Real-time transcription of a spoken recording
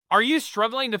Are you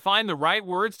struggling to find the right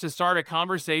words to start a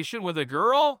conversation with a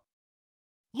girl?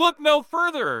 Look no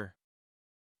further!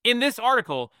 In this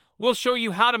article, we'll show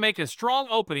you how to make a strong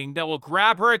opening that will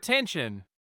grab her attention.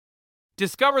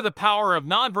 Discover the power of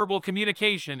nonverbal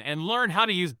communication and learn how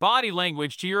to use body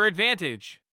language to your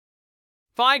advantage.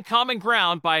 Find common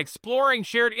ground by exploring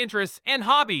shared interests and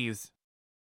hobbies.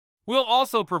 We'll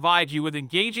also provide you with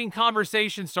engaging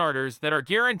conversation starters that are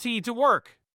guaranteed to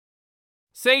work.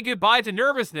 Say goodbye to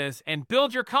nervousness and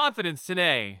build your confidence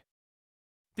today.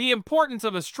 The importance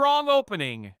of a strong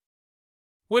opening.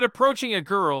 When approaching a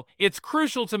girl, it's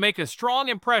crucial to make a strong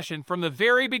impression from the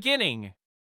very beginning.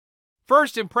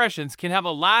 First impressions can have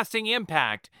a lasting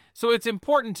impact, so it's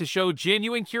important to show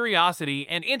genuine curiosity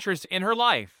and interest in her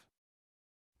life.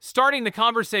 Starting the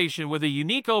conversation with a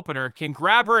unique opener can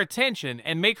grab her attention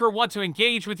and make her want to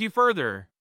engage with you further.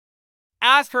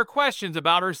 Ask her questions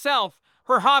about herself,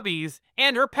 her hobbies,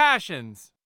 and her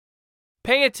passions.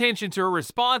 Pay attention to her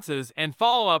responses and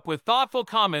follow up with thoughtful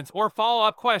comments or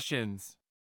follow-up questions.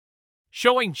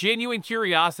 Showing genuine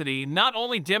curiosity not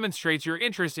only demonstrates your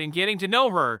interest in getting to know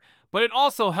her, but it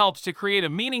also helps to create a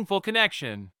meaningful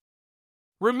connection.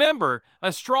 Remember,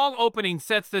 a strong opening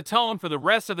sets the tone for the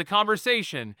rest of the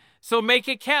conversation, so make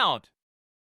it count.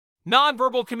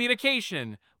 Nonverbal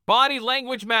communication, body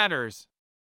language matters.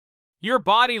 Your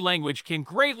body language can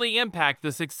greatly impact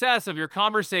the success of your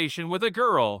conversation with a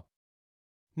girl.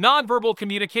 Nonverbal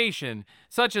communication,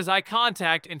 such as eye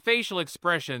contact and facial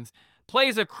expressions,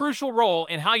 plays a crucial role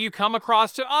in how you come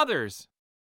across to others.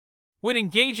 When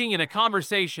engaging in a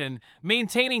conversation,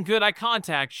 maintaining good eye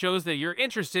contact shows that you're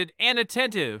interested and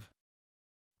attentive.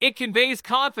 It conveys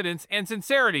confidence and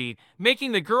sincerity,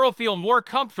 making the girl feel more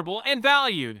comfortable and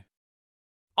valued.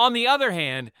 On the other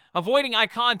hand, avoiding eye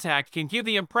contact can give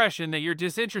the impression that you're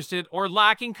disinterested or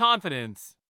lacking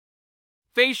confidence.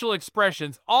 Facial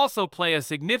expressions also play a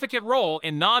significant role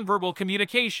in nonverbal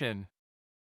communication.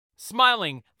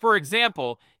 Smiling, for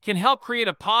example, can help create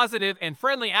a positive and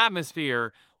friendly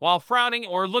atmosphere, while frowning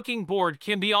or looking bored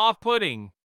can be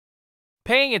off-putting.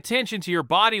 Paying attention to your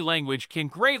body language can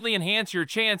greatly enhance your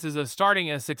chances of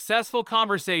starting a successful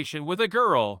conversation with a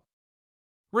girl.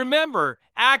 Remember,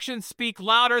 actions speak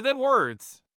louder than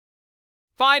words.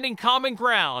 Finding common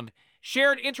ground,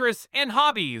 shared interests, and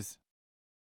hobbies.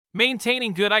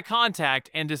 Maintaining good eye contact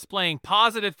and displaying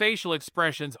positive facial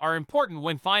expressions are important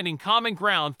when finding common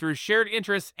ground through shared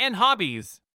interests and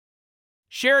hobbies.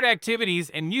 Shared activities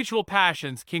and mutual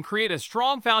passions can create a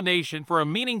strong foundation for a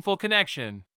meaningful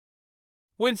connection.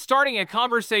 When starting a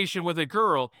conversation with a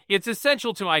girl, it's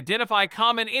essential to identify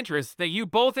common interests that you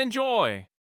both enjoy.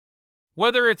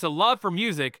 Whether it's a love for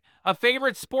music, a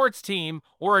favorite sports team,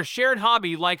 or a shared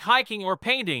hobby like hiking or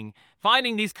painting,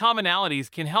 finding these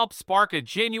commonalities can help spark a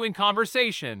genuine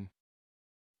conversation.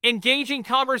 Engaging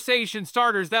conversation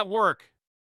starters that work.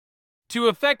 To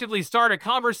effectively start a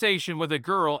conversation with a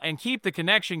girl and keep the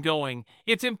connection going,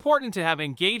 it's important to have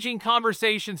engaging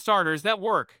conversation starters that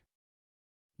work.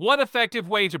 One effective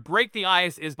way to break the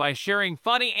ice is by sharing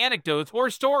funny anecdotes or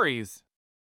stories.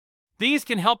 These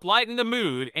can help lighten the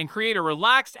mood and create a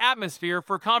relaxed atmosphere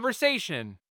for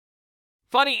conversation.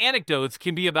 Funny anecdotes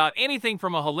can be about anything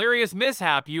from a hilarious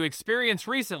mishap you experienced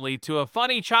recently to a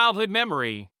funny childhood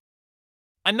memory.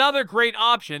 Another great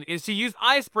option is to use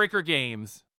icebreaker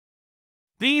games.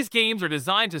 These games are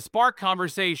designed to spark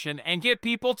conversation and get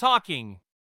people talking.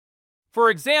 For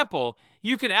example,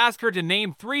 you could ask her to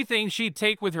name 3 things she'd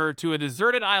take with her to a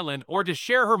deserted island or to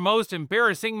share her most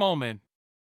embarrassing moment.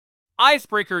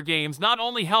 Icebreaker games not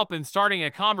only help in starting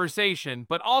a conversation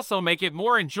but also make it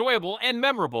more enjoyable and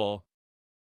memorable.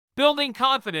 Building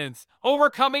confidence,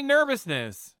 overcoming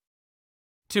nervousness.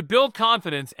 To build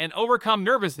confidence and overcome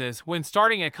nervousness when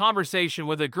starting a conversation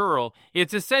with a girl,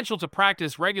 it's essential to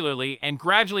practice regularly and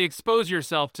gradually expose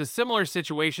yourself to similar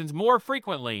situations more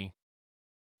frequently.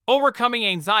 Overcoming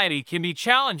anxiety can be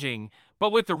challenging,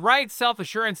 but with the right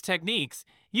self-assurance techniques,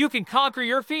 you can conquer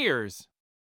your fears.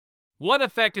 One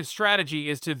effective strategy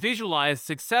is to visualize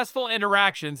successful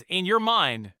interactions in your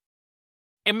mind.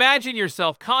 Imagine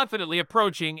yourself confidently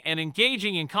approaching and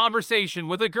engaging in conversation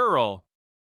with a girl.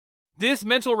 This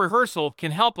mental rehearsal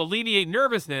can help alleviate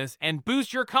nervousness and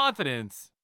boost your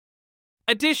confidence.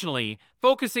 Additionally,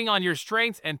 focusing on your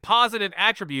strengths and positive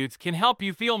attributes can help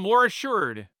you feel more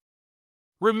assured.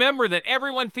 Remember that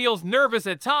everyone feels nervous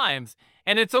at times,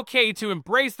 and it's okay to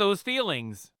embrace those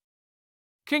feelings.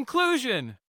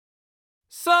 Conclusion.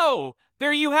 So,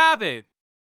 there you have it.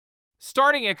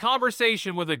 Starting a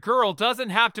conversation with a girl doesn't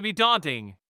have to be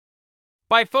daunting.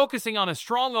 By focusing on a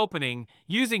strong opening,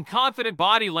 using confident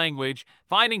body language,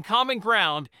 finding common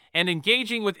ground, and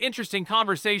engaging with interesting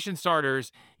conversation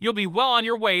starters, you'll be well on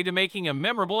your way to making a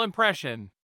memorable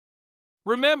impression.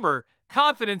 Remember,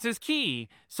 confidence is key,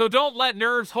 so don't let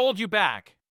nerves hold you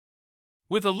back.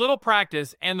 With a little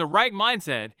practice and the right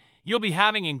mindset, you'll be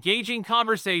having engaging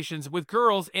conversations with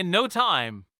girls in no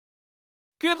time.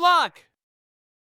 Good luck!